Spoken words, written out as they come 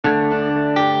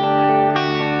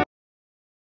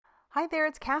Hi there,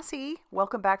 it's Cassie.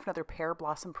 Welcome back for another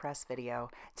Pearblossom Press video.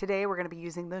 Today we're going to be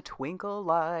using the Twinkle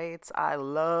Lights. I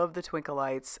love the Twinkle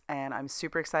Lights and I'm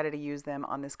super excited to use them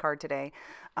on this card today.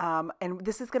 And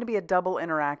this is going to be a double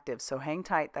interactive, so hang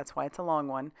tight, that's why it's a long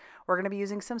one. We're going to be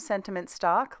using some sentiment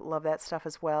stock, love that stuff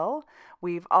as well.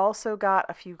 We've also got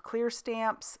a few clear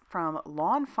stamps from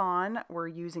Fawn. We're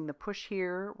using the push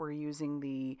here, we're using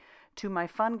the To My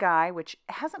Fun Guy, which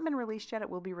hasn't been released yet. It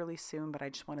will be released soon, but I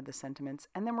just wanted the sentiments.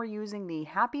 And then we're using the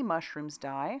Happy Mushrooms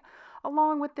die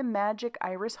along with the Magic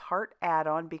Iris Heart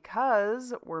add-on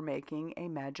because we're making a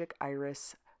Magic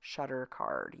Iris Shutter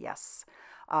card. Yes.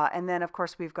 And then, of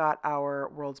course, we've got our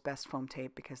World's Best Foam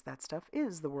Tape because that stuff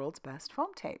is the world's best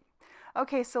foam tape.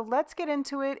 Okay, so let's get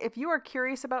into it. If you are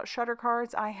curious about shutter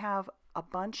cards, I have a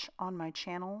bunch on my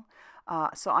channel.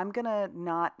 So I'm going to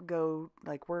not go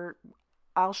like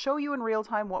I'll show you in real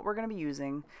time what we're going to be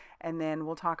using, and then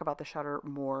we'll talk about the shutter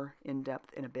more in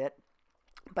depth in a bit.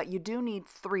 But you do need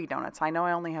 3 donuts. I know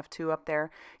I only have 2 up there.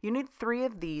 You need 3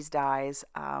 of these dies,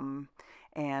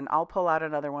 and I'll pull out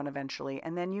another one eventually.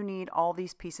 And then you need all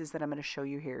these pieces that I'm going to show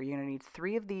you here. You're going to need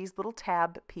 3 of these little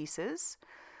tab pieces,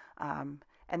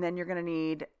 and then you're going to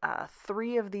need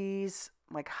 3 of these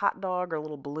like hot dog or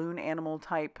little balloon animal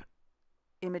type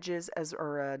images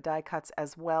or die cuts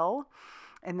as well.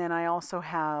 And then I also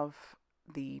have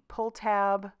the pull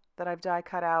tab that I've die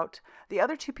cut out. The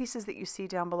other 2 pieces that you see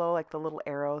down below, like the little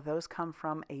arrow, those come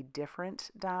from a different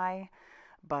die,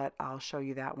 but I'll show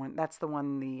you that one. That's the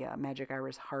one, the Magic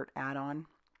Iris Heart add-on.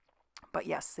 But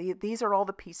yes, see, these are all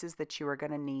the pieces that you are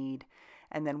going to need,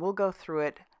 and then we'll go through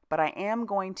it. But I am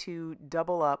going to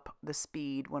double up the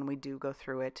speed when we do go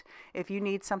through it. If you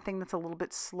need something that's a little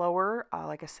bit slower,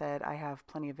 like I said, I have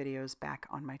plenty of videos back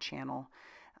on my channel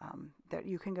that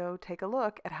you can go take a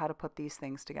look at how to put these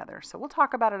things together. So we'll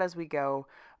talk about it as we go,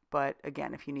 but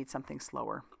again, if you need something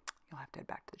slower, you'll have to head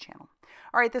back to the channel.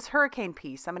 All right, this hurricane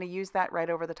piece, I'm going to use that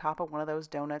right over the top of one of those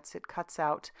donuts. It cuts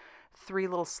out 3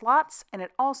 little slots, and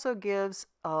it also gives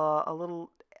a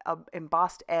little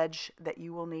embossed edge that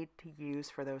you will need to use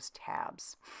for those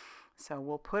tabs. So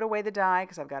we'll put away the die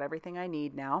because I've got everything I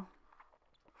need now.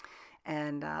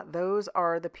 And those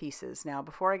are the pieces. Now,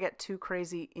 before I get too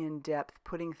crazy in depth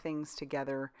putting things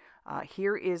together,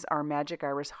 here is our Magic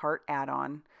Iris Heart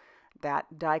add-on.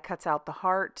 That die cuts out the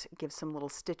heart, gives some little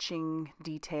stitching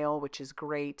detail, which is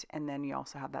great, and then you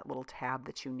also have that little tab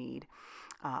that you need.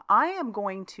 I am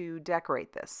going to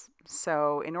decorate this.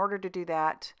 So in order to do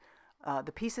that,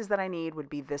 the pieces that I need would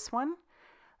be this one,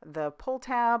 the pull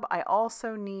tab. I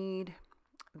also need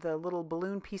the little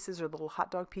balloon pieces or little hot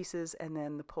dog pieces, and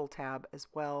then the pull tab as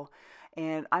well.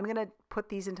 And I'm going to put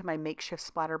these into my makeshift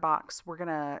splatter box. We're going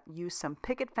to use some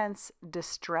picket fence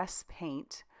distress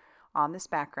paint on this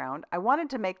background. I wanted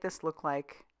to make this look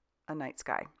like a night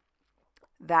sky.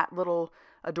 That little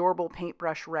adorable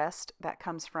paintbrush rest that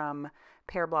comes from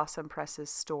Pearblossom Press's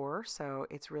store, so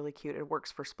it's really cute. It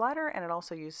works for splatter, and it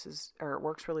also it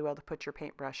works really well to put your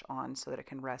paintbrush on so that it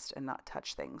can rest and not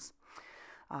touch things.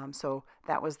 So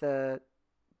that was the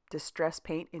distress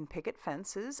paint in picket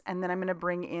fences. And then I'm going to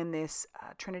bring in this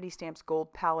Trinity Stamps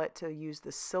gold palette to use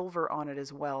the silver on it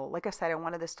as well. Like I said, I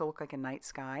wanted this to look like a night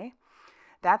sky.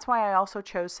 That's why I also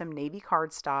chose some navy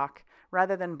cardstock.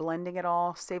 Rather than blending it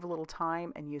all, save a little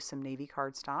time and use some navy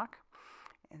cardstock.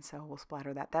 And so we'll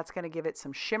splatter that. That's going to give it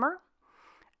some shimmer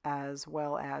as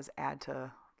well as add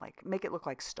to, like, make it look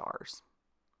like stars.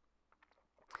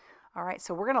 All right,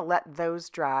 so we're going to let those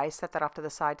dry, set that off to the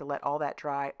side to let all that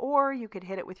dry, or you could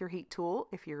hit it with your heat tool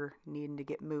if you're needing to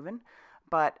get moving.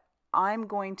 But I'm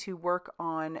going to work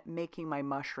on making my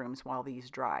mushrooms while these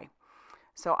dry.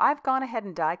 So I've gone ahead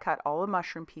and die cut all the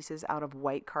mushroom pieces out of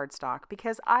white cardstock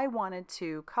because I wanted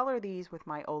to color these with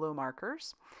my Olo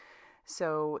markers.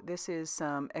 So this is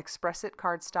some Express It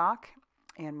cardstock,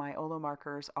 and my Olo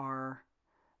markers are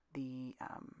the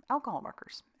alcohol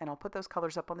markers, and I'll put those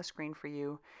colors up on the screen for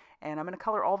you. And I'm going to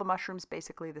color all the mushrooms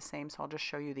basically the same, so I'll just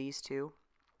show you these 2.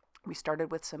 We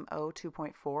started with some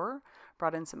O2.4,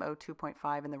 brought in some O2.5,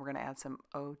 and then we're going to add some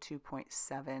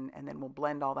O2.7, and then we'll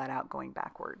blend all that out going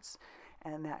backwards.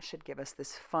 And that should give us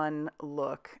this fun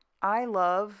look. I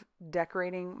love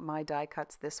decorating my die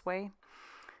cuts this way.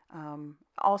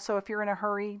 Also, if you're in a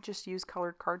hurry, just use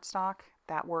colored cardstock.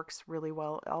 That works really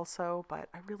well also, but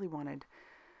I really wanted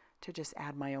to just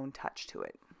add my own touch to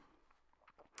it.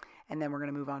 And then we're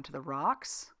going to move on to the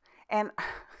rocks. And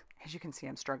as you can see,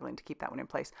 I'm struggling to keep that one in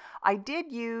place. I did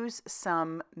use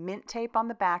some mint tape on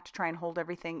the back to try and hold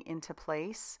everything into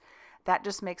place. That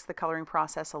just makes the coloring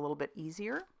process a little bit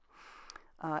easier.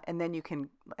 And then you can,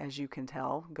 as you can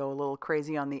tell, go a little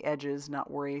crazy on the edges,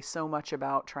 not worry so much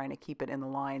about trying to keep it in the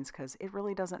lines because it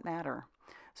really doesn't matter.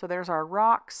 So there's our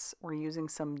rocks. We're using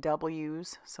some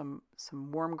W's, some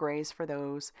warm grays for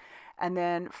those. And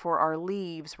then for our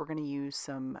leaves, we're going to use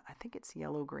some, I think it's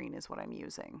yellow green is what I'm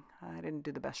using. I didn't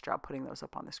do the best job putting those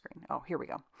up on the screen. Oh, here we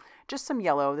go. Just some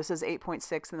yellow. This is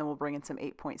 8.6, and then we'll bring in some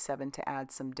 8.7 to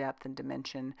add some depth and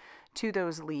dimension to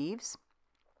those leaves.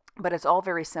 But it's all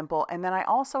very simple. And then I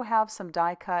also have some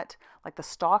die cut, like the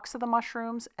stalks of the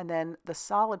mushrooms, and then the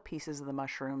solid pieces of the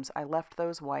mushrooms. I left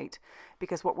those white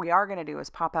because what we are going to do is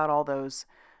pop out all those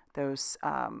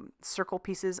circle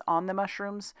pieces on the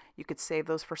mushrooms. You could save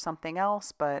those for something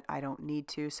else, but I don't need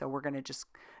to. So we're going to just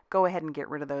go ahead and get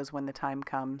rid of those when the time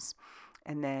comes.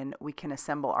 And then we can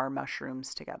assemble our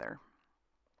mushrooms together.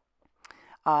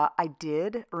 I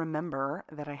did remember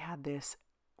that I had this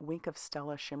Wink of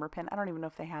Stella shimmer pen. I don't even know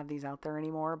if they have these out there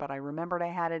anymore, but I remembered I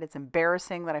had it. It's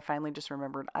embarrassing that I finally just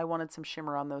remembered I wanted some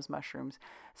shimmer on those mushrooms.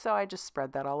 So I just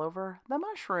spread that all over the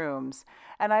mushrooms.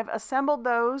 And I've assembled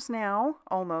those now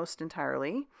almost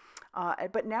entirely.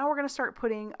 But now we're going to start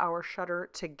putting our shutter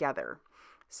together.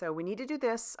 So we need to do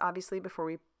this, obviously, before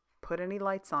we put any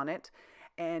lights on it.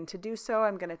 And to do so,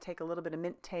 I'm going to take a little bit of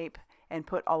mint tape and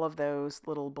put all of those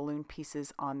little balloon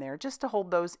pieces on there just to hold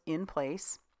those in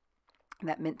place. And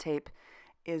that mint tape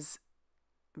is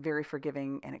very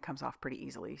forgiving and it comes off pretty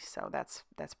easily. So that's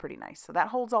pretty nice. So that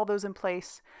holds all those in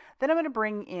place. Then I'm going to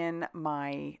bring in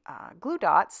my glue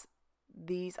dots.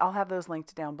 These, I'll have those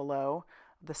linked down below,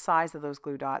 the size of those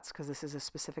glue dots, because this is a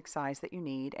specific size that you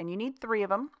need. And you need 3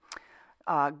 of them.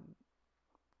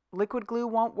 Liquid glue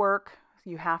won't work.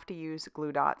 You have to use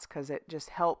glue dots because it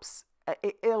just helps.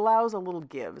 It allows a little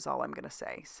give is all I'm going to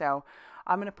say. So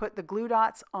I'm going to put the glue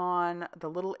dots on the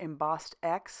little embossed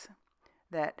X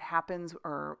that happens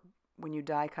or when you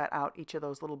die cut out each of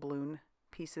those little balloon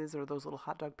pieces or those little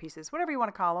hot dog pieces, whatever you want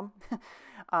to call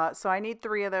them. So I need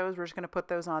 3 of those. We're just going to put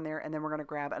those on there, and then we're going to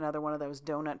grab another one of those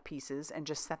donut pieces and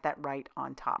just set that right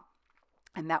on top.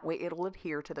 And that way it'll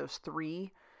adhere to those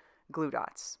 3 glue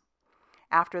dots.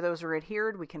 After those are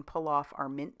adhered, we can pull off our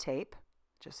mint tape.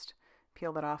 Just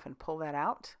peel that off and pull that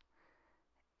out.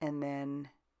 And then,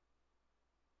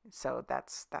 so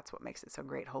that's what makes it so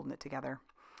great holding it together.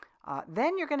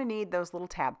 Then you're going to need those little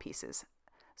tab pieces.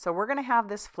 So we're going to have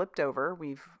this flipped over.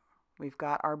 We've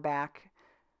got our back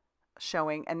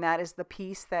showing, and that is the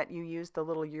piece that you used the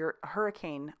little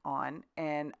hurricane on.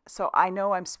 And so I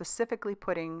know I'm specifically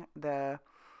putting the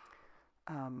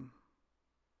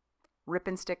rip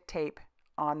and stick tape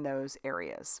on those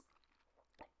areas.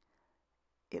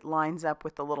 It lines up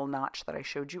with the little notch that I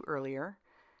showed you earlier.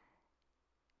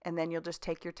 And then you'll just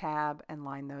take your tab and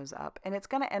line those up. And it's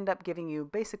going to end up giving you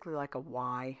basically like a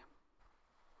Y.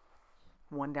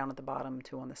 1 down at the bottom,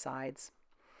 2 on the sides.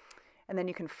 And then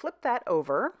you can flip that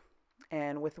over.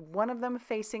 And with one of them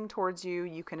facing towards you,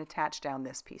 you can attach down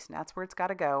this piece. And that's where it's got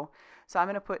to go. So I'm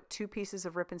going to put 2 pieces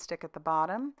of rip and stick at the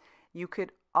bottom. You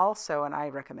could also, and I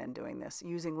recommend doing this,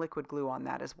 using liquid glue on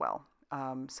that as well.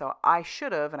 So I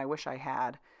should have, and I wish I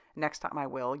had, next time I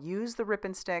will, use the rip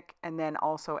and stick and then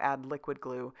also add liquid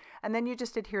glue. And then you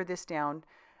just adhere this down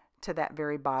to that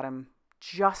very bottom,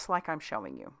 just like I'm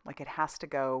showing you. Like it has to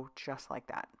go just like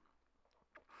that.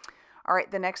 All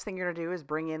right, the next thing you're going to do is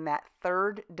bring in that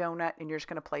 3rd donut and you're just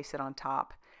going to place it on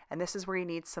top. And this is where you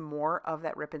need some more of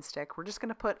that rip and stick. We're just going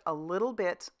to put a little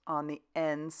bit on the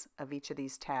ends of each of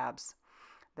these tabs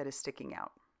that is sticking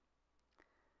out.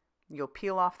 You'll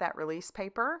peel off that release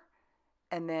paper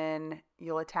and then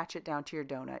you'll attach it down to your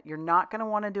donut. You're not going to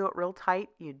want to do it real tight.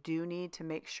 You do need to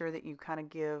make sure that you kind of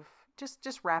give,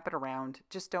 just wrap it around.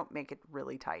 Just don't make it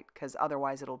really tight because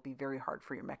otherwise it'll be very hard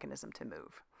for your mechanism to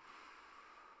move.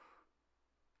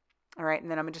 All right, and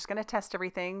then I'm just going to test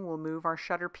everything. We'll move our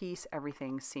shutter piece.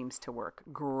 Everything seems to work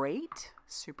great.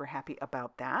 Super happy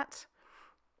about that.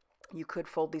 You could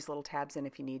fold these little tabs in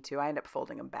if you need to. I end up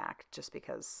folding them back just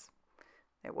because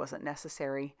it wasn't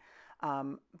necessary.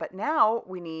 But now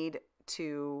we need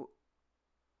to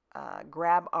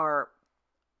grab our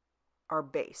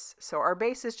base. So our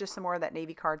base is just some more of that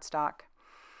navy cardstock.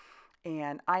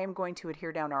 And I am going to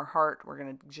adhere down our heart. We're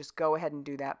going to just go ahead and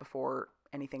do that before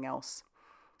anything else.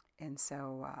 And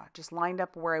so just lined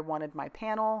up where I wanted my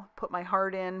panel, put my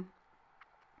heart in,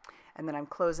 and then I'm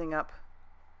closing up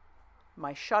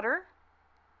my shutter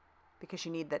because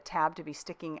you need that tab to be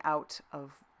sticking out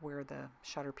of where the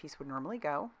shutter piece would normally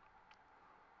go.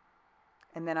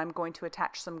 And then I'm going to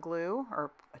attach some glue,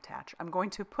 I'm going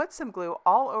to put some glue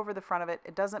all over the front of it.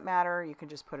 It doesn't matter, you can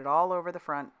just put it all over the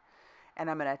front.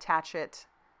 And I'm going to attach it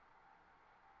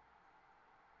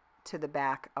to the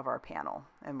back of our panel,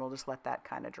 and we'll just let that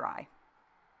kind of dry.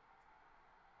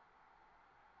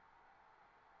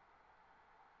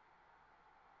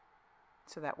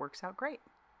 So that works out great.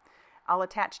 I'll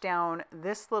attach down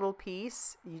this little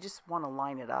piece. You just want to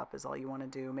line it up is all you want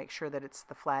to do. Make sure that it's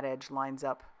the flat edge lines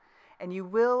up. And you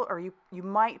will, or you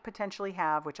might potentially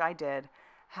have, which I did,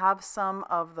 have some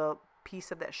of the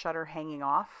piece of that shutter hanging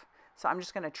off. So I'm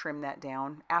just going to trim that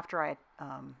down after I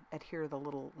adhere the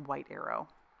little white arrow.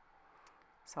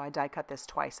 So I die cut this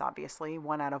twice, obviously,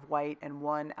 one out of white and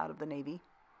one out of the navy.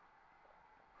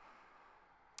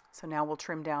 So now we'll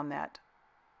trim down that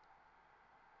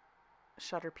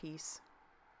shutter piece.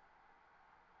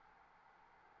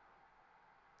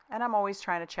 And I'm always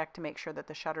trying to check to make sure that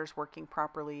the shutter's working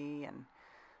properly. And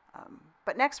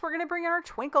but next we're going to bring in our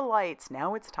twinkle lights.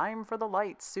 Now it's time for the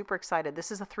lights. Super excited.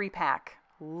 This is a 3-pack.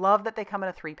 Love that they come in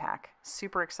a 3-pack.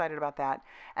 Super excited about that.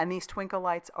 And these twinkle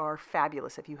lights are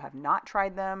fabulous. If you have not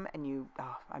tried them, and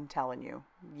I'm telling you,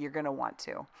 you're going to want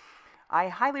to. I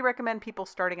highly recommend people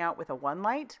starting out with a 1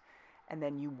 light, and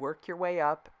then you work your way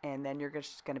up, and then you're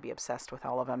just going to be obsessed with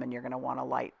all of them, and you're going to want to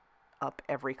light up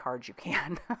every card you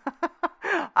can.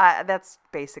 That's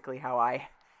basically how I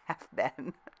have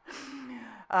been.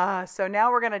 So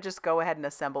now we're going to just go ahead and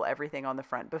assemble everything on the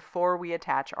front before we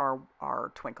attach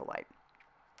our twinkle light.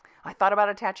 I thought about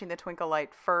attaching the twinkle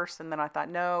light first, and then I thought,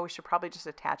 no, we should probably just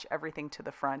attach everything to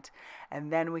the front,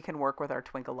 and then we can work with our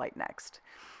twinkle light next.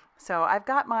 So I've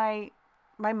got my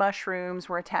mushrooms.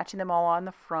 We're attaching them all on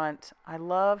the front. I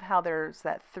love how there's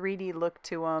that 3D look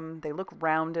to them. They look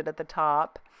rounded at the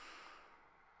top.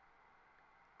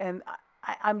 And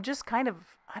I'm just kind of,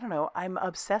 I don't know, I'm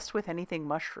obsessed with anything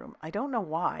mushroom. I don't know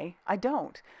why. I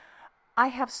don't. I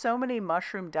have so many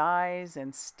mushroom dies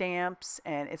and stamps,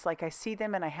 and it's like I see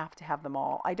them and I have to have them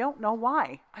all. I don't know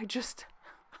why.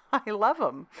 I love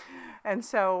them. And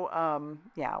so,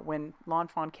 yeah, when Lawn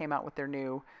Fawn came out with their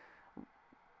new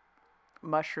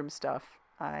mushroom stuff,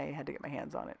 I had to get my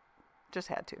hands on it. Just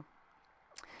had to.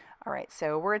 All right,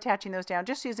 so we're attaching those down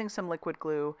just using some liquid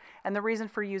glue. And the reason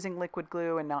for using liquid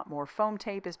glue and not more foam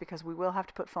tape is because we will have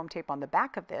to put foam tape on the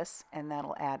back of this, and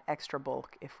that'll add extra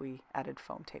bulk if we added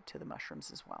foam tape to the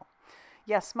mushrooms as well.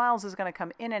 Yes, Smiles is going to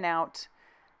come in and out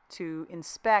to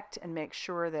inspect and make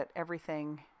sure that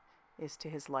everything is to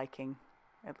his liking.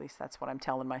 At least that's what I'm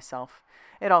telling myself.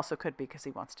 It also could be because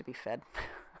he wants to be fed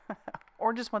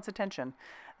or just wants attention.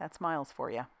 That's Miles for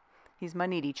you. He's my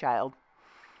needy child.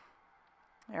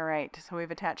 All right, so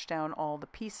we've attached down all the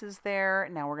pieces there.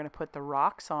 Now we're going to put the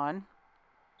rocks on.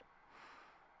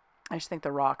 I just think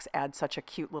the rocks add such a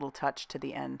cute little touch to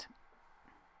the end.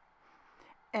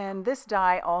 And this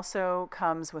die also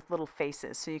comes with little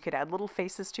faces, so you could add little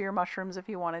faces to your mushrooms if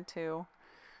you wanted to.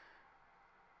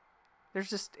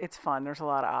 It's fun. There's a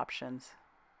lot of options.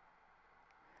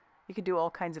 You could do all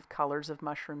kinds of colors of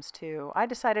mushrooms too. I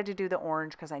decided to do the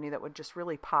orange because I knew that would just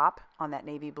really pop on that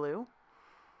navy blue.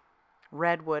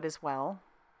 Red wood as well.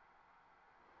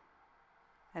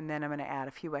 And then I'm going to add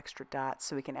a few extra dots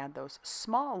so we can add those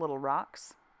small little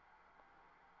rocks.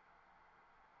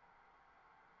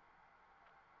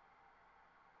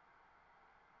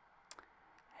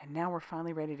 And now we're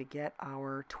finally ready to get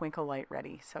our twinkle light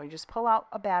ready. So you just pull out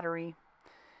a battery.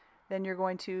 Then you're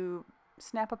going to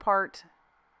snap apart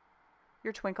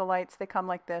your twinkle lights. They come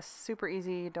like this, super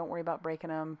easy. Don't worry about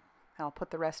breaking them. I'll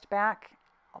put the rest back.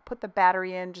 I'll put the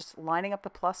battery in, just lining up the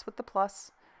plus with the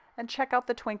plus, and check out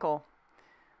the twinkle.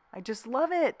 I just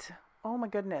love it. Oh my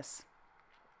goodness.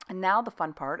 And now the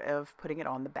fun part of putting it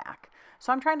on the back.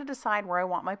 So I'm trying to decide where I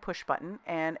want my push button,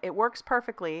 and it works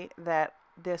perfectly that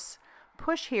this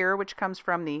push here, which comes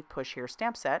from the Push Here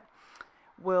stamp set,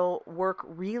 will work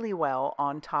really well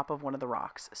on top of one of the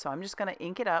rocks. So I'm just going to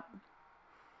ink it up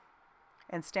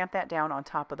and stamp that down on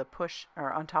top of the push,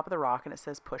 or on top of the rock, and it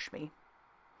says push me.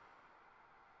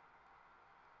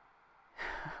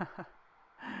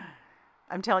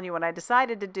 I'm telling you, when I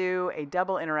decided to do a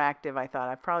double interactive, I thought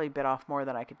I probably bit off more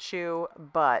than I could chew,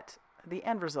 but the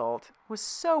end result was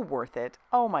so worth it.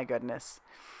 Oh my goodness.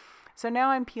 So now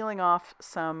I'm peeling off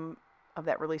some of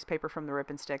that release paper from the Rip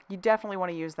and Stick. You definitely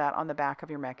want to use that on the back of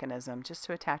your mechanism just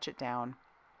to attach it down.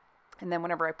 And then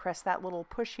whenever I press that little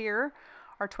push here,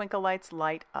 our twinkle lights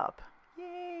light up.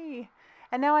 Yay!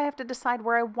 And now I have to decide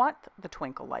where I want the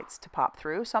twinkle lights to pop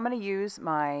through. So I'm going to use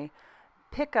my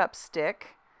pickup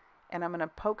stick, and I'm going to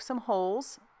poke some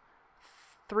holes,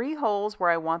 3 holes where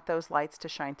I want those lights to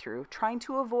shine through, trying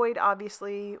to avoid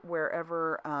obviously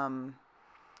wherever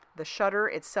the shutter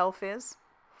itself is.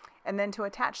 And then to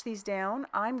attach these down,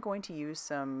 I'm going to use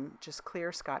some just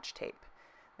clear Scotch tape.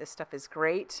 This stuff is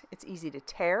great. It's easy to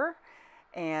tear,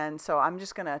 And so I'm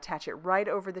just going to attach it right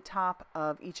over the top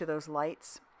of each of those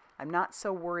lights. I'm not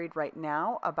so worried right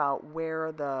now about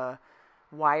where the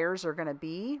wires are going to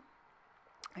be.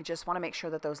 I just want to make sure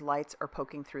that those lights are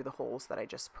poking through the holes that I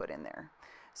just put in there.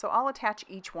 So I'll attach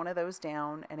each one of those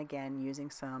down, and again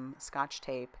using some Scotch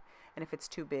tape, and if it's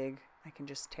too big I can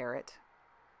just tear it.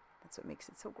 That's what makes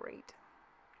it so great.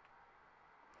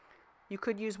 You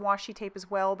could use washi tape as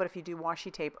well, but if you do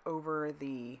washi tape over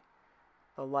the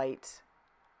light,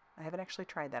 I haven't actually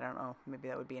tried that. I don't know, maybe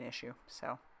that would be an issue.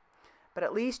 So, but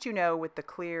at least you know with the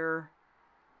clear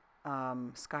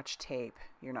Scotch tape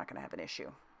you're not going to have an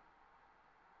issue.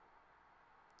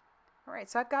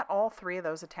 Alright, so I've got all three of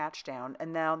those attached down,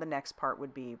 and now the next part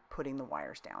would be putting the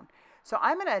wires down. So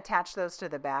I'm going to attach those to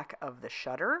the back of the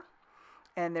shutter,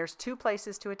 and there's two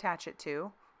places to attach it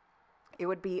to. It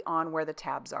would be on where the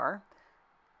tabs are.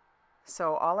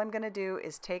 So all I'm going to do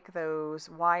is take those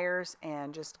wires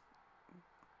and just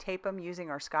tape them using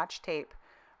our Scotch tape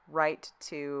right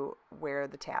to where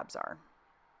the tabs are.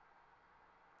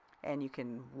 And you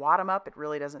can wad them up, it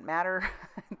really doesn't matter.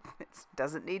 It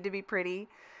doesn't need to be pretty.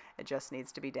 It just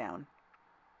needs to be down.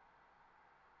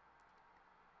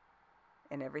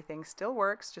 And everything still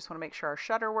works. Just want to make sure our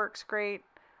shutter works great,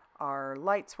 our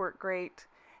lights work great.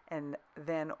 And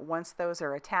then once those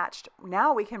are attached,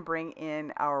 now we can bring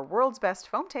in our world's best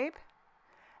foam tape,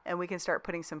 and we can start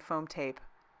putting some foam tape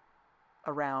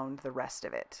around the rest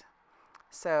of it.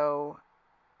 So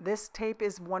this tape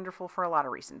is wonderful for a lot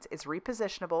of reasons. It's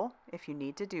repositionable if you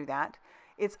need to do that.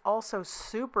 It's also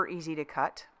super easy to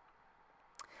cut.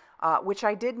 Which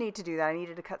I did need to do that. I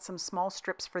needed to cut some small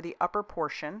strips for the upper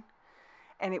portion,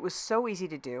 and it was so easy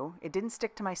to do. It didn't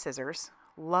stick to my scissors.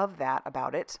 Love that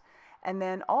about it. And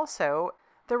then also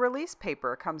the release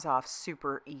paper comes off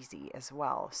super easy as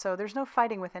well. So there's no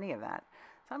fighting with any of that.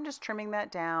 So I'm just trimming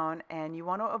that down, and you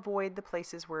want to avoid the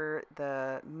places where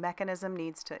the mechanism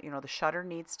needs to, the shutter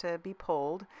needs to be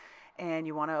pulled, and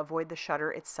you want to avoid the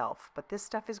shutter itself. But this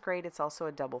stuff is great. It's also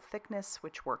a double thickness,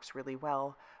 which works really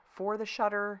well for the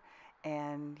shutter,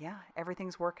 and yeah,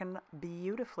 everything's working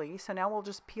beautifully. So now we'll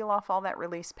just peel off all that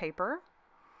release paper.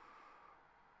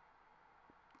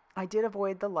 I did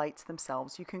avoid the lights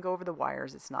themselves. You can go over the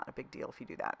wires. It's not a big deal if you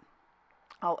do that.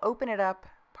 I'll open it up,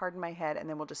 pardon my head, and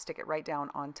then we'll just stick it right down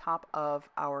on top of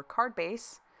our card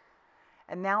base.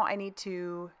 And now I need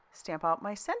to stamp out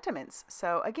my sentiments.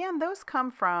 So again, those come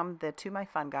from the To My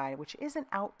Fun guide, which isn't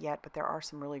out yet, but there are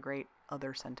some really great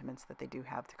other sentiments that they do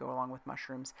have to go along with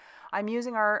mushrooms. I'm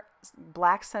using our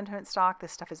black sentiment stock.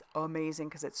 This stuff is amazing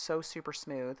because it's so super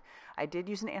smooth. I did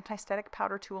use an anti-static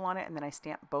powder tool on it, and then I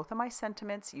stamped both of my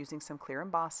sentiments using some clear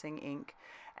embossing ink,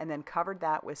 and then covered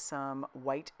that with some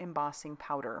white embossing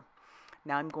powder.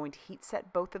 Now I'm going to heat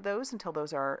set both of those until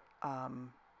those are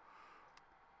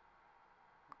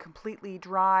completely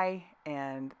dry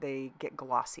and they get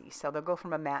glossy. So they'll go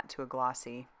from a matte to a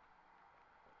glossy.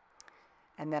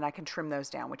 And then I can trim those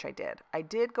down, which I did. I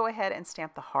did go ahead and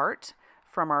stamp the heart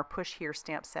from our Push Here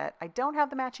stamp set. I don't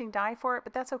have the matching die for it,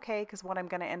 but that's okay, because what I'm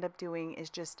going to end up doing is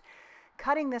just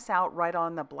cutting this out right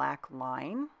on the black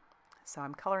line. So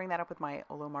I'm coloring that up with my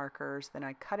Olo markers. Then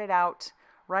I cut it out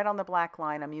right on the black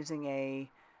line. I'm using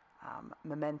a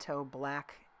Memento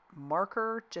black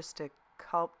marker just to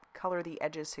color the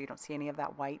edges so you don't see any of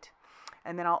that white.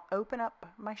 And then I'll open up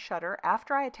my shutter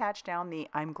after I attach down the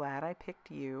I'm glad I picked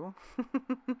you.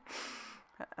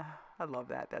 I love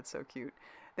that. That's so cute.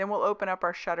 Then we'll open up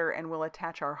our shutter and we'll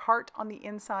attach our heart on the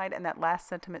inside. And that last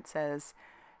sentiment says,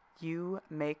 "You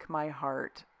make my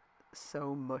heart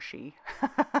so mushy."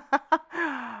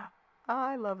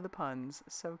 I love the puns.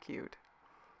 So cute.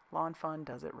 Lawn Fun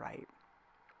does it right.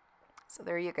 So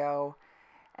there you go.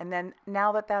 And then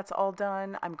now that that's all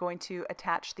done, I'm going to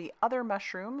attach the other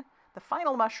mushroom, the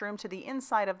final mushroom, to the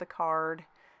inside of the card,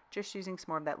 just using some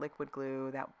more of that liquid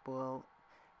glue. That will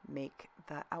make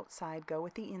the outside go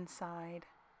with the inside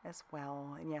as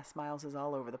well. And yes, Miles is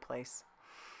all over the place.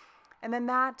 And then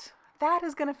that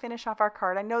is going to finish off our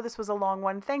card. I know this was a long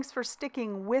one. Thanks for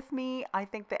sticking with me. I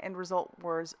think the end result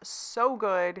was so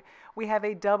good. We have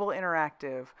a double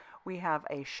interactive. We have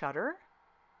a shutter,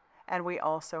 and we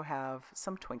also have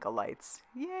some twinkle lights.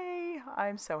 Yay!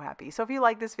 I'm so happy. So if you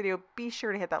like this video, be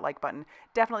sure to hit that like button.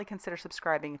 Definitely consider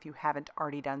subscribing if you haven't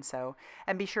already done so.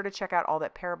 And be sure to check out all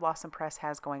that Pearblossom Press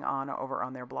has going on over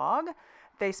on their blog,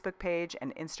 Facebook page,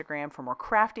 and Instagram for more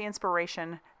crafty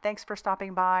inspiration. Thanks for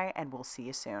stopping by, and we'll see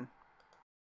you soon.